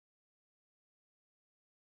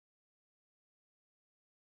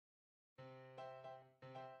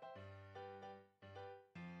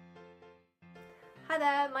Hi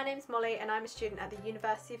there, my name's Molly and I'm a student at the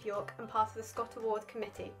University of York and part of the Scott Award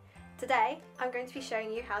Committee. Today I'm going to be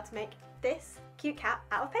showing you how to make this cute cat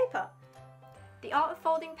out of paper. The art of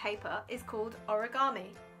folding paper is called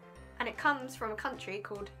origami and it comes from a country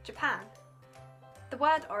called Japan. The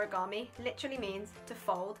word origami literally means to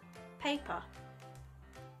fold paper.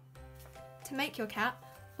 To make your cat,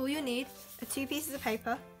 all you'll need are 2 pieces of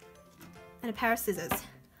paper and a pair of scissors.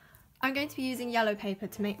 I'm going to be using yellow paper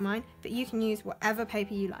to make mine, but you can use whatever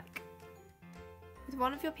paper you like. With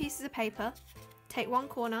one of your pieces of paper, take one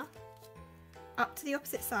corner up to the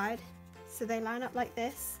opposite side so they line up like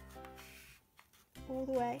this, all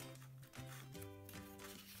the way,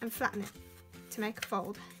 and flatten it to make a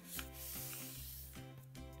fold.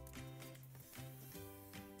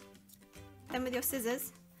 Then with your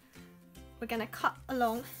scissors, we're going to cut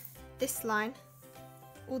along this line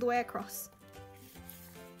all the way across.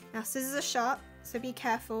 Now scissors are sharp, so be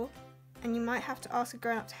careful, and you might have to ask a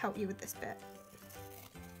grown-up to help you with this bit.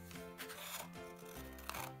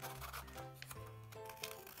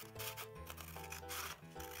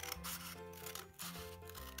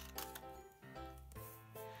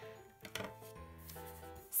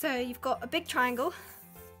 So you've got a big triangle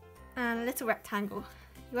and a little rectangle.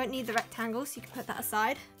 You won't need the rectangle, so you can put that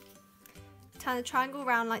aside. Turn the triangle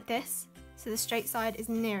round like this, so the straight side is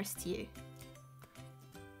nearest to you.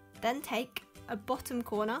 Then take a bottom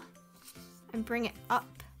corner and bring it up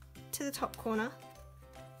to the top corner,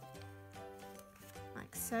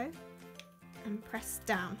 like so, and press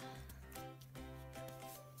down.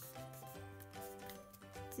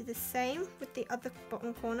 Do the same with the other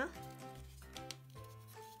bottom corner,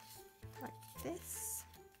 like this.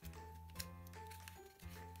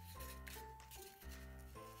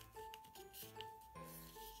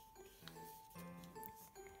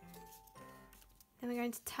 Then we're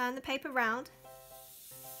going to turn the paper round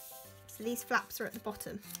so these flaps are at the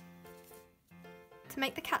bottom. To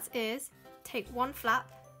make the cat's ears, take one flap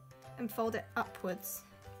and fold it upwards.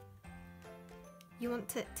 You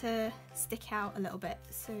want it to stick out a little bit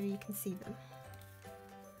so you can see them.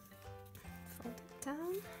 Fold it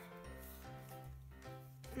down.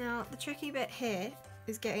 Now the tricky bit here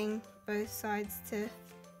is getting both sides to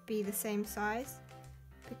be the same size,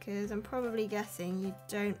 because I'm probably guessing you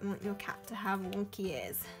don't want your cat to have wonky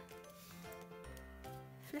ears.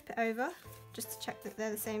 Flip it over just to check that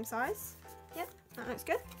they're the same size. Yep, that looks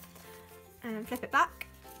good. And flip it back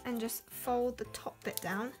and just fold the top bit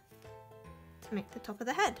down to make the top of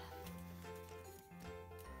the head.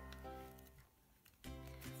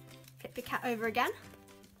 Flip your cat over again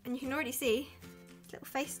and you can already see a little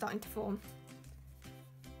face starting to form.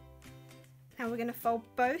 Now we're going to fold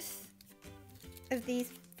both of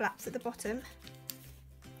these flaps at the bottom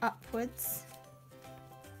upwards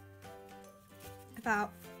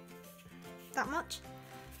about that much,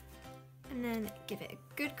 and then give it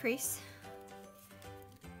a good crease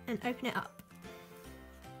and open it up.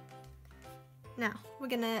 Now we're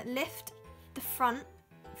going to lift the front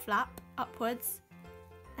flap upwards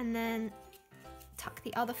and then tuck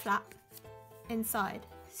the other flap inside,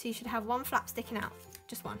 so you should have one flap sticking out,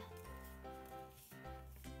 just one.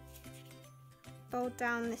 Fold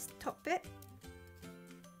down this top bit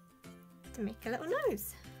to make a little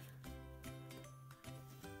nose.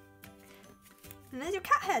 And there's your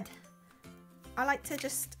cat head. I like to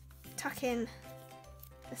just tuck in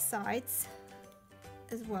the sides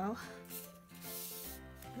as well,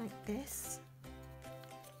 like this.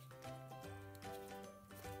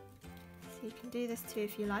 So you can do this too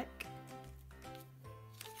if you like.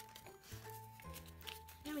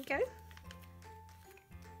 There we go.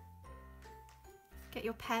 Get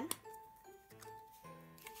your pen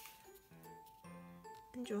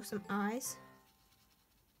and draw some eyes.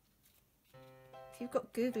 If you've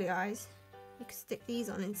got googly eyes, you can stick these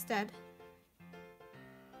on instead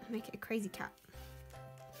and make it a crazy cat.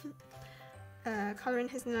 Colour in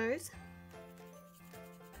his nose.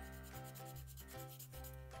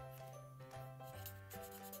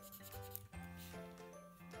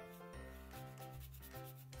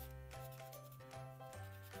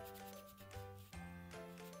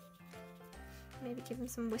 Maybe give him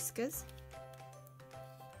some whiskers.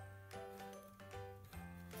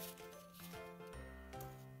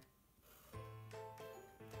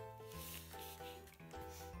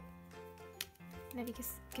 Maybe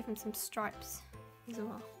just give him some stripes as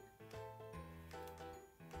well.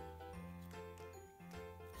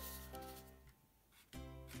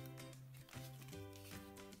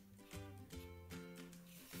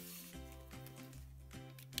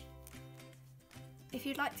 If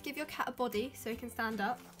you'd like to give your cat a body so he can stand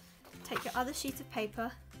up, take your other sheet of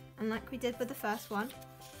paper and like we did with the first one,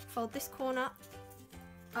 fold this corner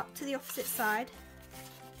up to the opposite side.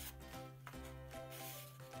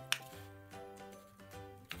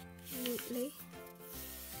 Neatly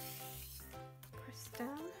press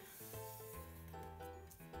down.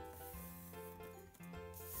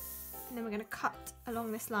 And then we're going to cut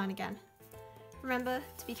along this line again. Remember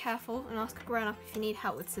to be careful and ask a grown-up if you need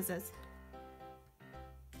help with scissors.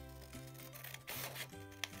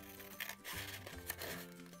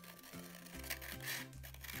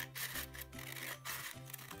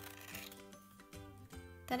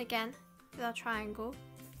 Then again, with our triangle,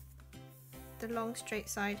 the long straight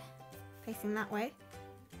side facing that way,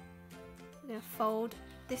 we're going to fold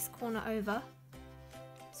this corner over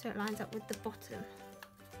so it lines up with the bottom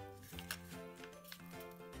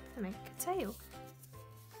to make a tail.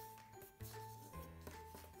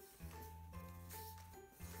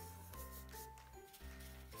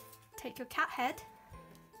 Take your cat head,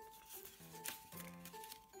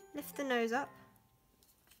 lift the nose up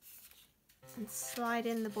and slide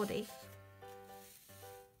in the body.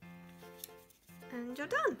 And you're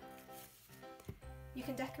done! You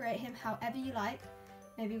can decorate him however you like,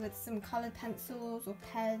 maybe with some coloured pencils or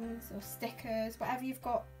pens or stickers, whatever you've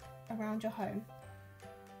got around your home.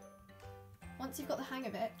 Once you've got the hang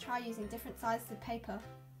of it, try using different sizes of paper.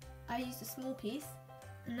 I used a small piece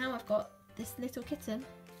and now I've got this little kitten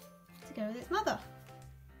to go with its mother.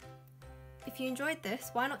 If you enjoyed this,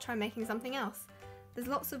 why not try making something else? There's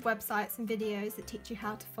lots of websites and videos that teach you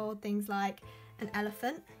how to fold things like an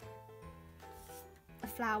elephant, a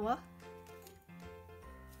flower,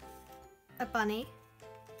 a bunny,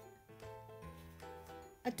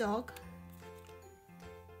 a dog,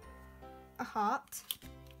 a heart,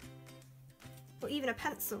 or even a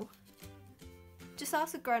pencil. Just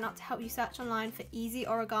ask a grown-up to help you search online for easy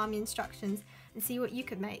origami instructions and see what you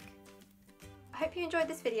could make. I hope you enjoyed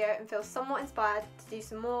this video and feel somewhat inspired to do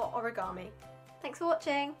some more origami. Thanks for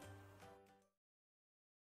watching!